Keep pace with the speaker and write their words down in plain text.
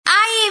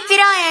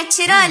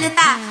tirolho,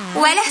 tá?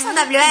 O Ellison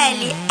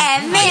WL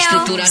é meu. A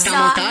estrutura tá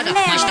montada,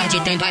 meu. Mais tarde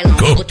tem bailão.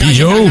 O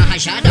traje tá na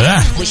rajada,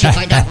 hoje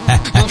vai dar.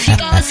 Não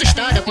fica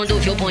assustada quando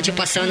vê o bonde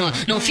passando.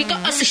 Não fica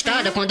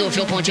assustada quando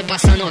vê o bonde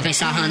passando. Vem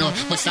sarrando,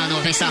 roçando,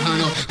 vem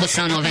sarrando,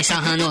 roçando, vem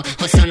sarrando,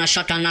 roçando a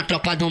chota na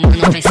tropa do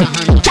mano, vem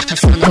sarrando,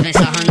 roçando, vem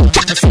sarrando,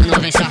 roçando,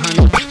 vem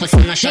sarrando,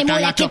 roçando a chota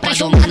na tropa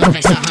do mano,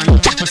 vem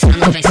sarrando,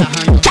 roçando, vem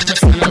sarrando,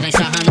 roçando, vem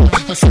sarrando,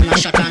 roçando a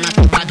chota na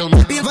tropa do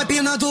mano. Vai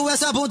pinando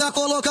essa bunda,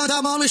 colocando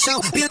a mão no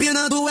chão.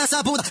 Pinando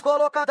essa bunda,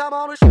 colocando a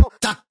mão no chão.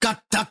 Taca,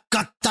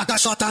 taca, taca,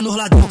 chota no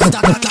ladrão.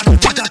 Taca, taca,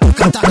 taca,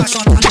 taca, taca,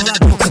 chota no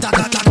ladrão. Taca,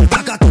 taca,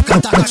 taca,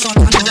 taca, taca, chota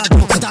no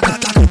ladrão. Taca, taca,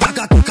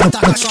 taca, taca,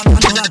 taca, chota no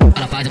ladrão.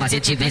 Ela faz o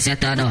macete, vem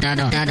sentando,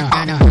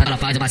 ela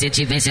faz o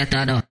macete, vem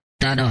sentando,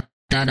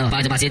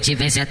 faz o macete,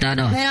 vem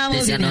sentando,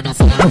 descendo no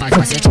fundo, faz o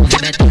macete,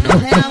 movimentando,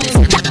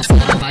 descendo no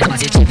fundo, faz o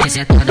macete, vem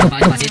sentando,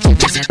 faz o macete,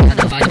 vem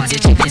sentando, faz o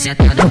macete, vem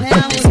sentando,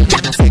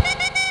 descendo no fundo.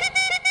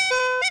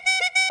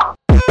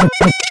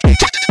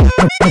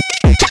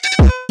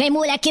 Vem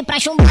moleque pra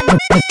chumbada.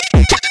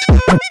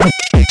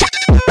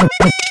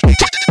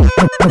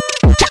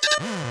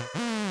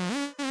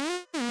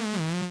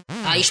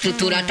 A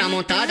estrutura tá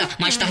montada,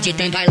 mais tarde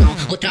tem bailão.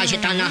 O traje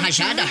tá na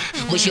rajada,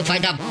 hoje vai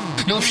dar.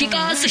 Não fica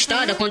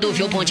assustada quando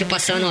vê o bonde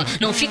passando.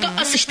 Não fica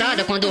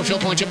assustada quando vê o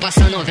bonde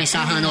passando. Vem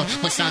sarrando,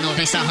 roçando,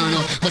 vem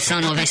sarrando,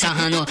 roçando, vem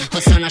sarrando,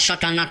 roçando a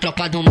chota na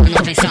tropa do mano,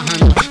 vem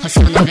sarrando,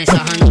 roçando, vem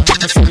sarrando,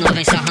 roçando,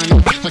 vem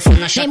sarrando,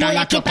 roçando a chota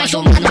na tropa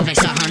do mano, vem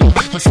sarrando,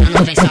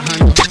 roçando, vem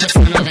sarrando,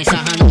 roçando, vem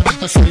sarrando,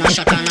 roçando a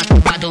chota na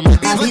tropa do mano.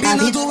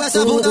 Pinando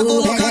essa bunda,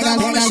 colocando a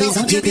mão no chão. Pega a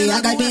visão de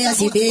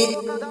PHBSB,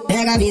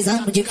 pega a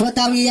visão de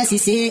Frontal e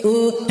SC,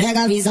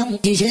 pega a visão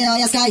de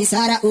Geóias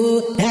Caissara,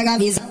 pega a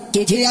visão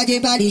que dia de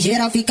baile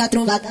geral fica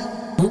trovada.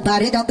 O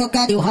paredão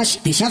tocando e o roche,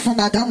 bicha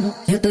fumadão.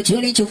 Eu tô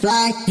chillin' to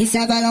fly, isso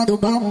é bailão do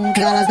bom.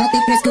 Que elas não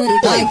tem frescura e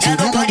vai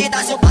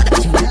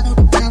jogando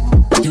botão,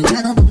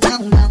 jogando botão,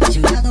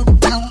 jogando botão, jogando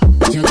botão,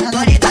 jogando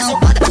botão,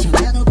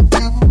 jogando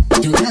botão,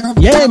 jogando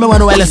botão. E aí, meu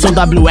mano Ellison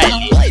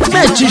WL,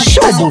 mete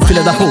chumbo,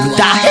 filha da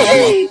puta.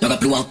 Joga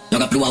pro alto,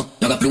 joga pro alto,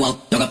 joga pro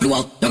alto, joga pro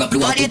alto, joga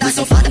pro alto. Boi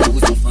safada,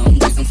 boi sanfão,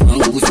 boi sanfão,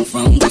 boi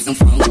sanfão, boi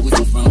sanfão, boi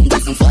sanfão, boi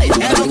sanfão. Joga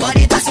pro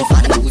alto, boi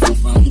safada, boi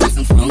sanfão, boi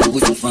sanfão,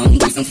 boi sanfão,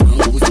 boi sanfão,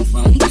 boi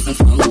sanfão, boi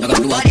sanfão. Joga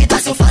pro alto, boi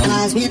safada.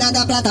 As minas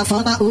da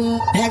plataforma,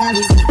 pega a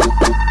visão.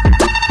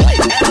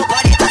 É no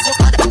baile da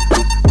safada.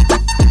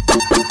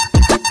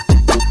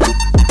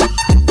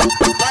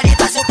 Baile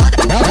da safada.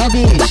 Ó,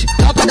 bicho,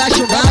 topa da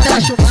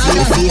chumbada,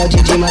 se é o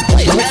DJ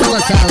Matheus, eu vou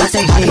lançar, lá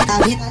sem jeito.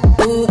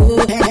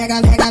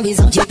 Pega a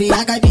visão de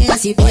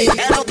PHBSB,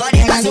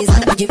 pega a visão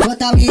de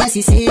Frontal e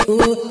SC,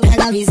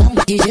 pega a visão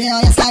de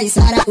Geóias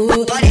Caissara,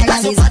 pega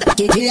a visão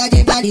que dia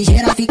de baile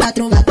geral fica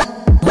trovada.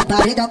 O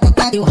paredão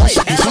tocando e o roche,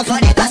 bicha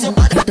fumadão.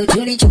 Eu tô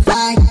chillin' to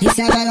fly,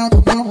 isso é bailão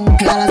do bom.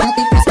 Que elas não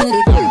tem frescura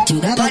e vai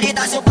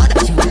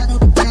jogando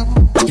botão,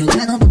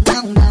 jogando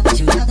botão,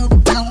 jogando botão, jogando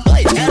botão,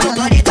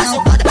 jogando botão,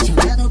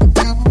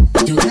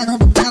 jogando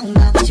botão,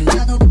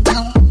 jogando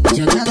botão,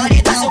 jogando botão, jogando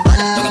botão.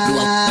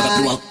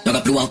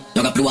 Joga pro alto,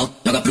 joga pro alto,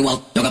 joga pro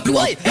alto, joga pro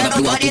alto, joga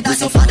pro alto. Boi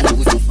safada,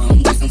 boi sanfão,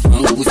 boi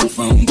sanfão, boi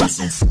sanfão, boi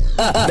sanfão.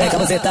 Vem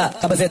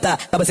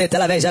caboceta,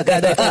 ela vem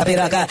jogando. A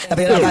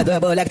piroca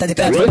do moleque tá de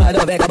canto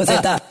fumado. Vem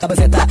caboceta,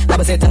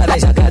 ela vem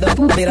jogando.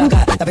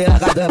 A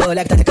piroca do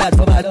moleque tá de canto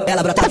fumado.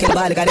 Ela brota aquele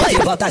baile, careta e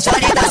volta a chata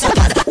da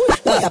sacada.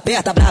 Ui,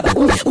 aperta braba,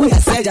 ui,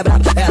 acende a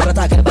braba. Ela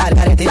brota aquele baile,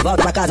 careta e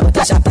volta pra casa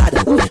muito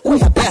chapada.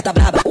 Ui, aperta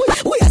braba,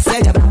 ui,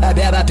 acende a braba. A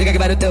beba pica que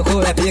vai no teu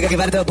cu, é pica que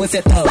vai no teu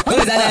bucetão.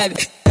 Coisa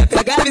leve, é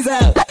pegar a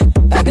visão.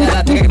 A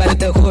beba pica que vai no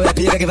teu cu, é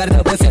pica que vai no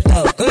teu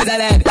bucetão. Coisa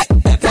leve,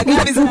 é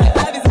pegar a visão.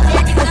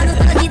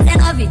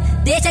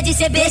 Deixa de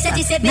ser besta,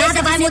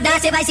 nada vai mudar,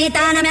 cê vai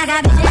sentar na minha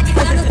gaveta.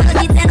 Garoto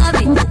de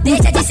 19,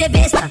 deixa de ser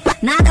besta,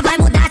 nada vai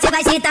mudar, cê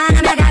vai sentar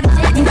na minha gaveta.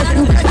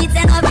 Garoto de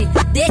 19,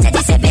 deixa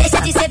de ser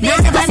besta,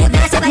 nada vai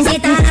mudar, cê vai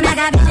sentar na minha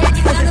gaveta.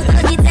 Garoto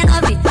de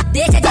 19,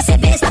 deixa de ser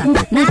besta,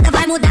 nada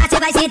vai mudar, cê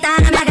vai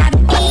sentar na minha gaveta.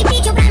 Ele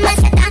pediu pra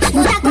macetar,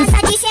 não dá com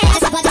essa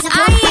diferença.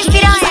 Aí,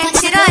 piranha,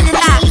 tirolho,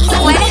 tá?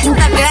 O Ellison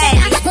WL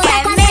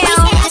é meu,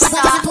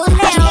 só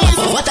meu.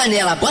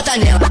 Bota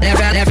nela,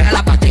 leva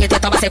ela pra treta e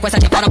toma sequência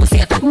de pau na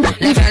buceta.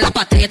 Leva ela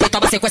pra treta e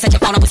toma sequência de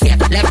pau na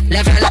buceta.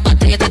 Leva ela pra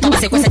treta e toma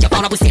sequência de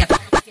pau na buceta.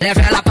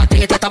 Leva ela pra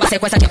treta e toma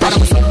sequência de pau na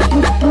buceta.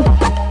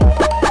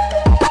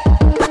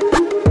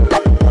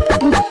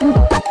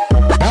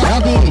 Ó,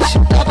 bicho,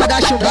 topa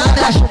da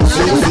chumbada.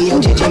 Se é o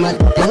DJ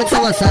Matheus, eu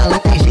vou lançar, não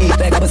tem jeito.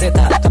 Vem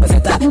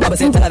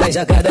caboceta, ela vem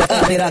jogando.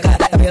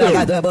 A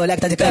piroca do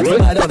moleque tá de canto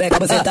fumado. Vem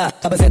caboceta,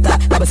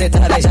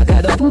 ela vem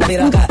jogando.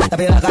 A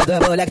piroca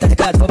do moleque tá de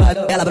canto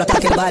fumado. Ela brota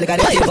aquele baile,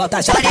 careta e volta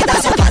a chata da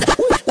sacada.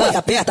 Ui,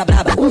 aperta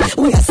braba,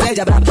 ui,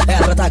 acende a braba.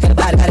 Ela brota aquele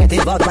baile, careta e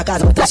volta pra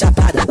casa muito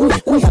chapada.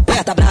 Ui,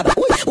 aperta braba,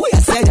 ui,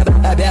 acende a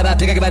braba. A beba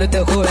pica que vai no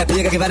teu cu, é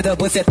pica que vai no teu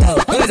bucetão.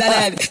 Coisa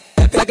leve,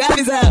 é pegar a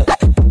visão.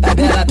 A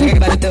beba pica que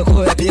vai no teu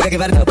cu, é pica que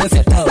vai no teu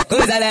bucetão.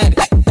 Coisa leve,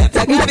 é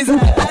pegar a visão.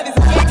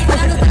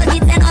 Garoto de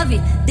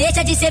 19,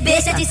 deixa de ser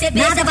besta,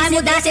 nada vai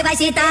mudar, cê vai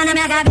sentar na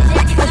minha gaveta.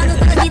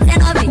 Garoto de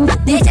 19,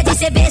 deixa de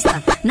ser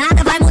besta.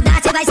 Nada vai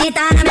mudar, cê vai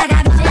sentar na minha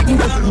gaveta.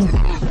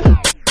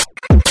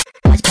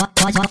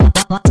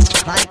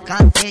 Vai,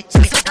 cacete.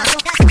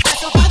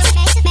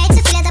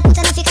 Mete, filha da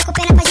puta, não fica com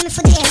pena, pode me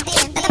fuder.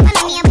 Dá tapa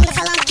na minha bunda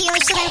falando que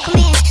hoje tu vai me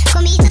comer.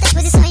 Comi todas as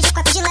posições de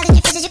quatro de lado,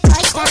 de frente de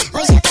costa.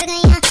 Hoje eu quero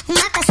ganhar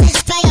uma caça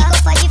de praia.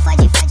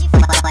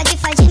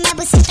 Fode minha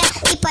buceta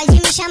e pode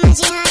me chamar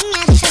de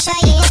rainha do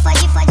xoxaê.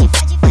 Fode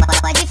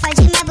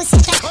minha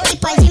buceta e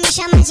pode me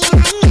chamar de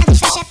rainha do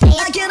xoxa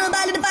preta. Aqui no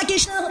baile do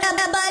Paquistão,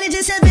 é baile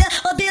de CV.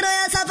 Ô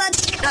piranha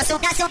safadinha.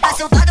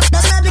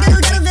 Dança na briga que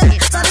eu quero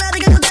ver. Sobe na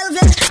briga que eu quero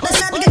ver. Dança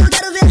na briga que eu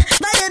quero ver.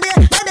 Vai beber.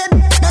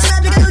 Dança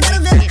na briga que eu quero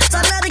ver.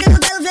 Sobe na briga que eu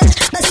quero ver.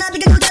 Dança na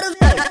briga que eu quero ver.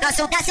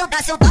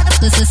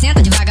 Tu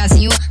senta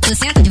devagarzinho, tu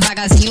senta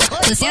devagarzinho,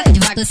 tu senta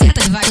devagar, tu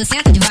senta devagar, tu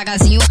senta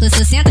devagarzinho, tu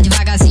senta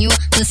devagarzinho,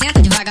 tu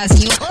senta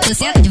devagarzinho, tu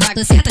senta devagar,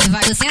 tu senta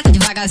devagar, tu senta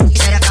devagarzinho.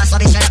 Xereca,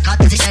 sobe xereca,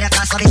 desce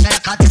xereca, sobe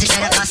xereca, desce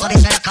xereca, sobe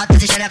xereca,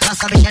 desce xereca,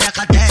 sobe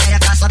xereca, desce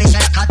xereca, sobe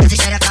xereca, desce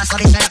xereca,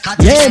 sobe xereca.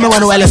 E aí, meu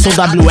mano, Ellison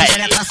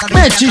WL.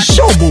 Mete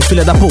chumbo,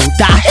 filha da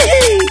puta.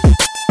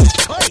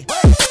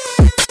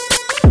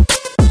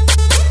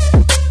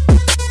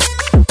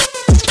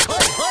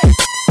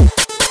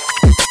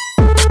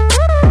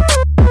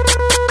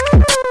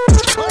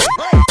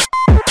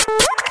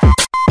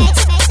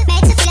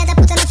 Mete, filha da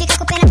puta, não fica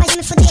com pena, pode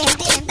me fuder.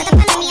 Dá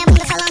tapa na minha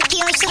bunda falando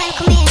que hoje tu vai me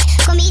comer.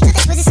 Comi todas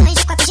as posições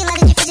de quatro de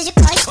lado, de frente de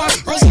costa.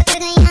 Hoje eu quero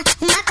ganhar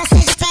uma caça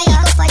de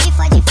praia.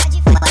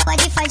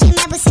 Fode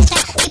minha buceta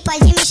e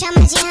pode me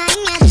chamar de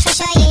rainha do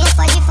xoxaê.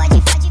 Fode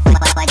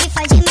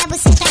minha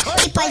buceta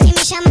e pode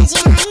me chamar de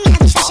rainha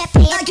do xoxa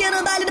preta. Aqui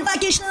no baile do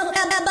Paquistão,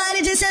 é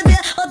baile de CV.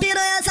 Ô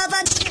piranha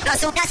safadinha.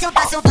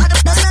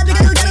 Dança na briga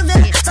que eu quero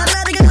ver. Sobe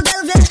na briga que eu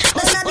quero ver.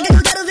 Dança na briga que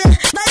eu quero ver.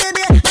 Vai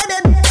beber.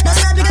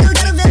 Dança na briga que eu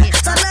quero ver.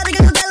 Sobe na briga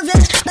que eu quero ver.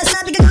 Dança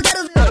na briga que eu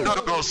quero ver.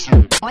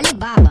 Olha o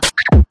baba,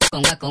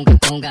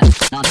 conga,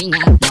 novinha,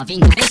 vem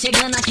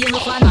chegando aqui no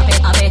flamengo.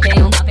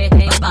 Apertei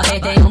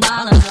um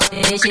bala,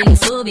 deixa ele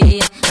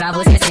subir pra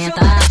você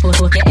sentar,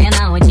 porque é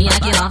na ondinha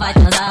que nós vai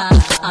transar.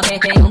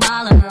 Apertei um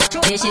bala,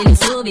 deixa ele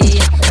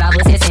subir pra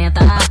você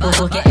sentar,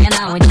 porque é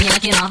na ondinha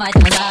que nós vai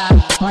transar.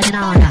 Pode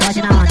na onda,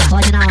 pode na onda,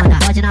 pode na onda,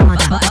 pode na onda.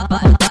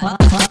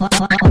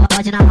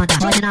 Pode na onda,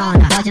 pode na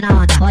onda, pode na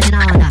onda, pode na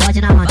onda,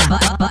 pode na onda.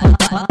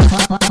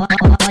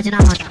 Pode na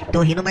onda.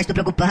 Tô rindo, mas tô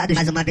preocupado.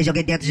 Mais uma vez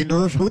joguei dentro de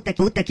novo.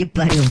 Puta que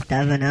pariu.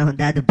 Tava na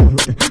onda do burro.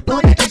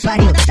 Puta que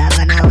pariu.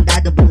 Tava na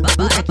onda do burro.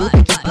 Puta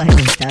que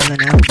pariu. Tava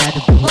na onda do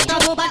burro. Outra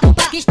bomba do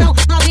Paquistão,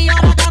 9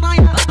 horas da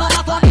manhã.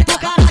 Bota fome do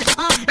caralho.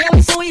 Eu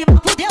e sua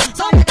irmã, fudeu,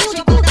 só um pouquinho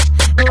de cu.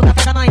 No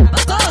café da manhã,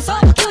 só um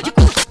pouquinho de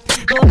cu.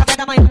 No café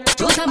da manhã.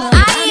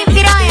 Aí,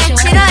 piranha,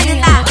 tirando,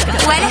 tá?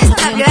 O Ellison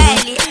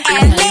WL é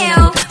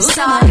meu,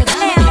 só meu.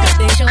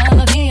 Deixa a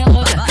novinha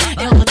louca,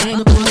 eu botei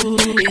no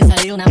pulo e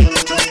saiu na boca.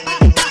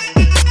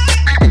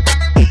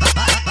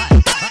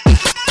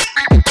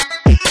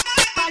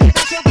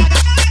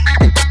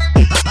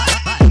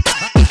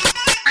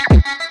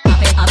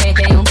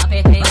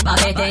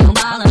 Apertei um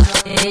bala,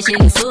 deixa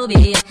ele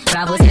subir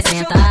pra você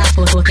sentar,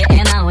 porque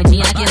é na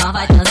ondinha que nós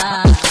vai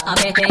transar.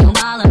 Apertei um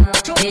bala,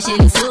 deixa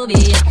ele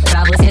subir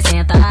pra você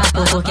sentar,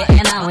 porque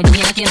é na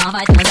ondinha que nós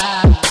vai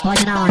transar.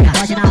 Pode na onda,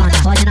 pode na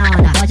onda, pode na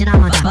onda, pode na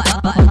onda.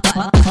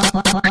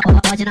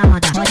 Pode na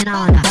onda, pode na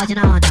onda, pode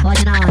na onda,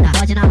 pode na onda,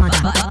 pode na onda.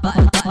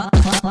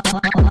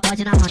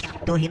 Pode na onda.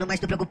 Tô rindo, mas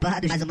tô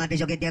preocupado. Mais uma vez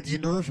joguei dentro de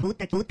novo.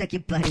 Puta que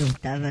pariu.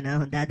 Tava na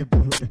onda do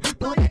burro.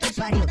 Puta que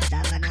pariu.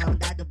 Tava na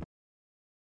onda do burro.